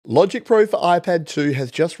Logic Pro for iPad 2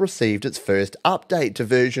 has just received its first update to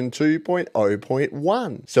version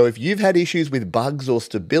 2.0.1. So if you've had issues with bugs or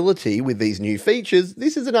stability with these new features,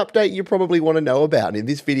 this is an update you probably want to know about. And in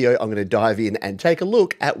this video, I'm going to dive in and take a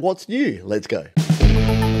look at what's new. Let's go.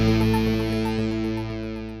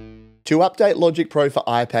 To update Logic Pro for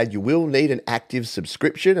iPad, you will need an active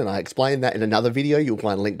subscription, and I explained that in another video. You'll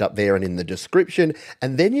find linked up there and in the description.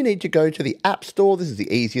 And then you need to go to the App Store. This is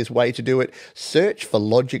the easiest way to do it. Search for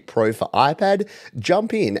Logic Pro for iPad,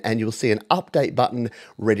 jump in, and you'll see an update button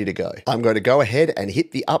ready to go. I'm going to go ahead and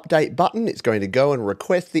hit the update button. It's going to go and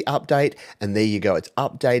request the update, and there you go. It's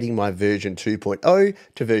updating my version 2.0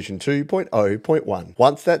 to version 2.0.1.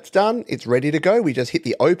 Once that's done, it's ready to go. We just hit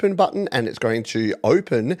the open button, and it's going to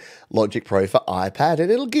open Logic Pro for iPad, and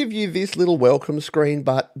it'll give you this little welcome screen,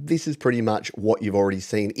 but this is pretty much what you've already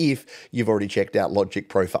seen if you've already checked out Logic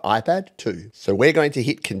Pro for iPad 2. So we're going to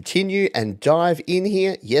hit continue and dive in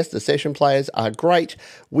here. Yes, the session players are great.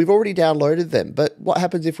 We've already downloaded them, but what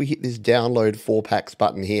happens if we hit this download 4-packs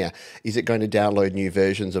button here? Is it going to download new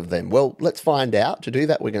versions of them? Well, let's find out. To do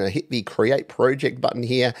that, we're going to hit the create project button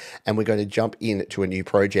here, and we're going to jump into a new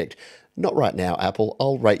project. Not right now, Apple.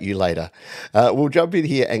 I'll rate you later. We'll jump in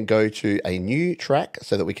here and go to a new track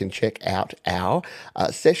so that we can check out our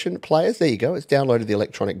session players. There you go. It's downloaded the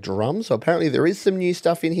electronic drum. So apparently there is some new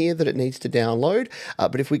stuff in here that it needs to download.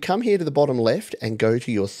 But if we come here to the bottom left and go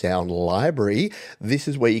to your sound library, this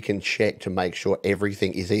is where you can check to make sure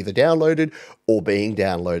everything is either downloaded or being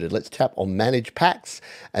downloaded. Let's tap on Manage Packs.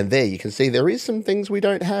 And there you can see there is some things we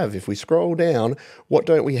don't have. If we scroll down, what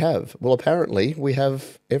don't we have? Well, apparently we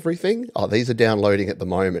have everything. Oh, these are downloading at the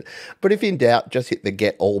moment. But if in doubt, just hit the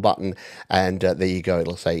Get All button, and there you go.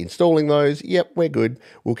 It'll say installing those. Yep, we're good.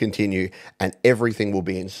 We'll continue, and everything will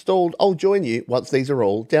be installed. I'll join you once these are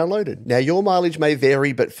all downloaded. Now, your mileage may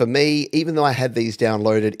vary, but for me, even though I had these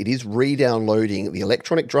downloaded, it is re-downloading the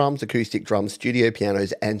electronic drums, acoustic drums, studio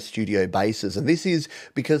pianos, and studio basses. And this is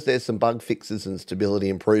because there's some bug fixes and stability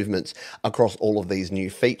improvements across all of these new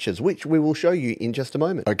features, which we will show you in just a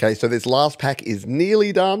moment. Okay, so this last pack is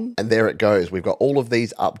nearly done, and there it goes. We've got all of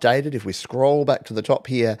these updated. If we scroll back to the top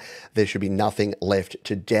here, there should be nothing left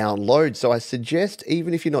to download. So I suggest,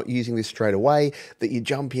 even if you're not using this straight away, that you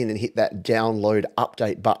jump in and hit that download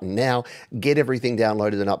update button now, get everything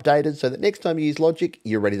downloaded and updated so that next time you use Logic,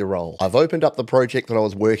 you're ready to roll. I've opened up the project that I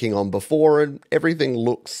was working on before, and everything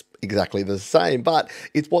looks exactly the same, but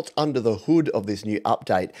it's what's under the hood of this new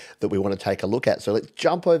update that we want to take a look at. So let's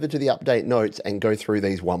jump over to the update notes and go through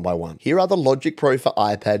these one by one. Here are the Logic Pro for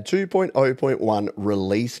iPad 2.0.1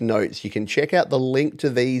 release notes. You can check out the link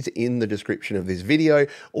to these in the description of this video,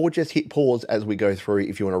 or just hit pause as we go through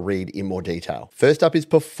if you want to read in more detail. First up is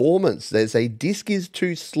performance. There's a disk is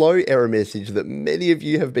too slow error message that many of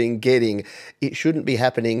you have been getting. It shouldn't be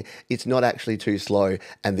happening. It's not actually too slow,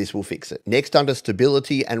 and this will fix it. Next, under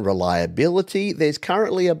stability and reliability, there's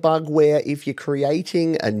currently a bug where if you're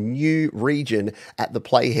creating a new region at the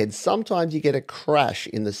playhead, sometimes you get a crash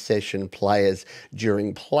in the session players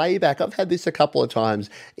during playback. I've had this a couple of times.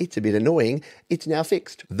 It's a bit annoying. It's now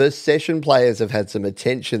fixed. The session players have had some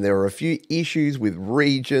attention. There are a few issues with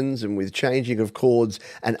regions and with changing of chords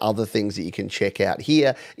and other things that you can check out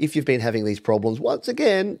here. If you've been having these problems, once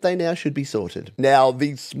again, they now should be sorted. Now,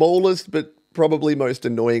 the smallest but probably most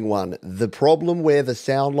annoying one, the problem where the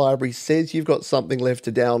sound library says you've got something left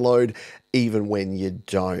to download even when you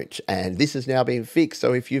don't. And this has now been fixed.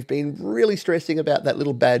 So if you've been really stressing about that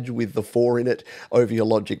little badge with the 4 in it over your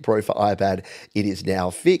Logic Pro for iPad, it is now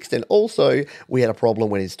fixed. And also, we had a problem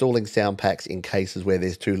when installing sound packs in cases where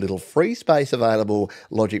there's too little free space available.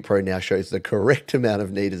 Logic Pro now shows the correct amount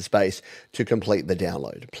of needed space to complete the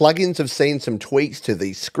download. Plugins have seen some tweaks to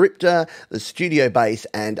the scripter, the studio bass,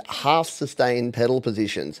 and half sustained pedal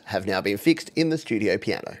positions have now been fixed in the studio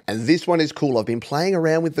piano. And this one is cool. I've been playing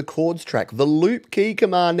around with the chords track. The loop key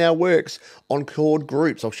command now works on chord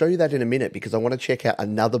groups. I'll show you that in a minute because I want to check out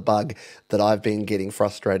another bug that I've been getting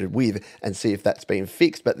frustrated with and see if that's been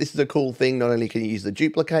fixed. But this is a cool thing. Not only can you use the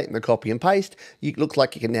duplicate and the copy and paste, it looks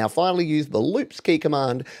like you can now finally use the loops key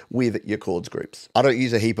command with your chords groups. I don't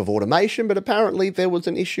use a heap of automation, but apparently there was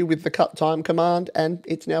an issue with the cut time command and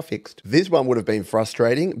it's now fixed. This one would have been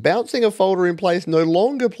frustrating. Bouncing a folder in place no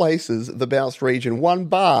longer places the bounced region 1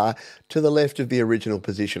 bar to the left of the original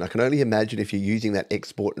position. I can only imagine if you're using that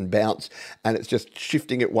export and bounce and it's just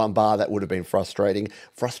shifting it 1 bar, that would have been frustrating.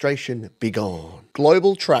 Frustration be gone.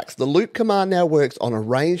 Global tracks. The loop command now works on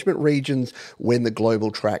arrangement regions when the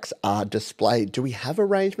global tracks are displayed. Do we have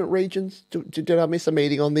arrangement regions? Did I miss a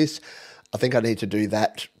meeting on this? I think I need to do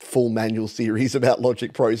that full manual series about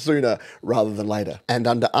Logic Pro sooner rather than later. And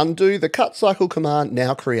under undo, the cut cycle command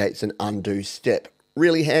now creates an undo step.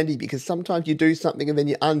 Really handy because sometimes you do something and then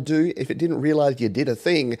you undo. If it didn't realize you did a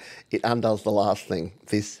thing, it undoes the last thing.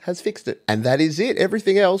 This has fixed it. And that is it.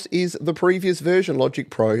 Everything else is the previous version, Logic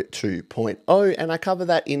Pro 2.0. And I cover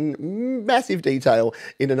that in massive detail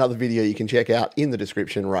in another video you can check out in the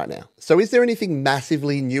description right now. So is there anything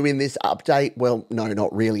massively new in this update? Well, no,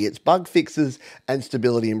 not really. It's bug fixes and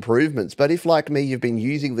stability improvements. But if, like me, you've been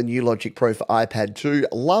using the new Logic Pro for iPad 2,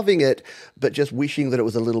 loving it, but just wishing that it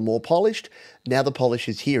was a little more polished, now the polish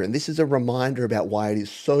is here, and this is a reminder about why it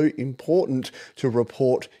is so important to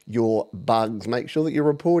report your bugs. Make sure that you're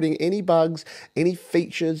reporting any bugs, any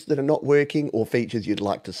features that are not working or features you'd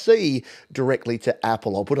like to see directly to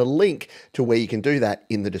Apple. I'll put a link to where you can do that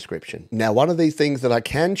in the description. Now, one of these things that I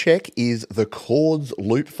can check is the chords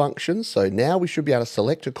loop function. So now we should be able to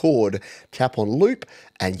select a chord, tap on loop,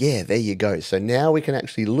 and yeah, there you go. So now we can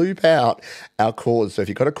actually loop out our chords. So if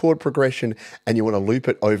you've got a chord progression and you want to loop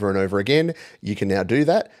it over and over again, you can now do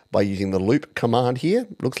that by using the loop command here.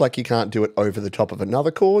 Looks like you can't do it over the top of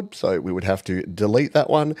another chord, so we would have to delete that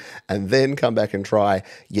one and then come back and try.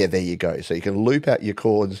 Yeah, there you go. So you can loop out your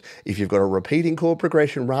chords if you've got a repeating chord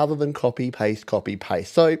progression rather than copy, paste, copy,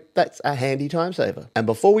 paste. So that's a handy time saver. And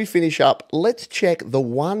before we finish up, let's check the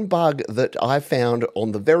one bug that I found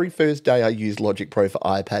on the very first day I used Logic Pro for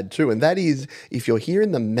iPad 2, and that is if you're here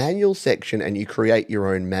in the manual section and you create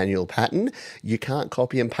your own manual pattern, you can't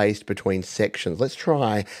copy and paste between sections. Let's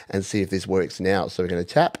try and see if this works now. So we're going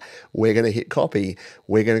to tap, we're going to hit copy,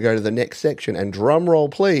 we're going to go to the next section, and drum roll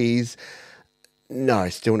please. No,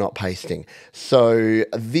 still not pasting. So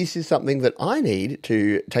this is something that I need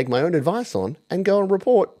to take my own advice on and go and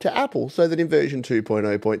report to Apple so that in version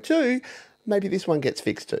 2.0.2, maybe this one gets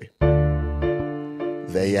fixed too.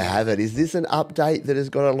 There you have it. Is this an update that has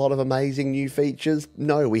got a lot of amazing new features?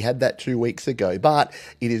 No, we had that 2 weeks ago, but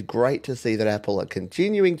it is great to see that Apple are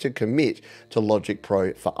continuing to commit to Logic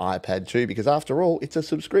Pro for iPad 2 because after all, it's a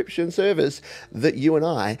subscription service that you and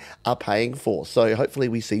I are paying for. So hopefully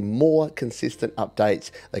we see more consistent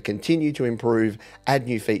updates that continue to improve, add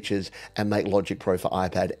new features, and make Logic Pro for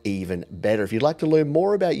iPad even better. If you'd like to learn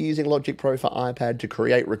more about using Logic Pro for iPad to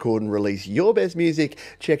create, record, and release your best music,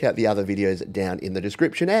 check out the other videos down in the description,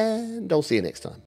 and I'll see you next time.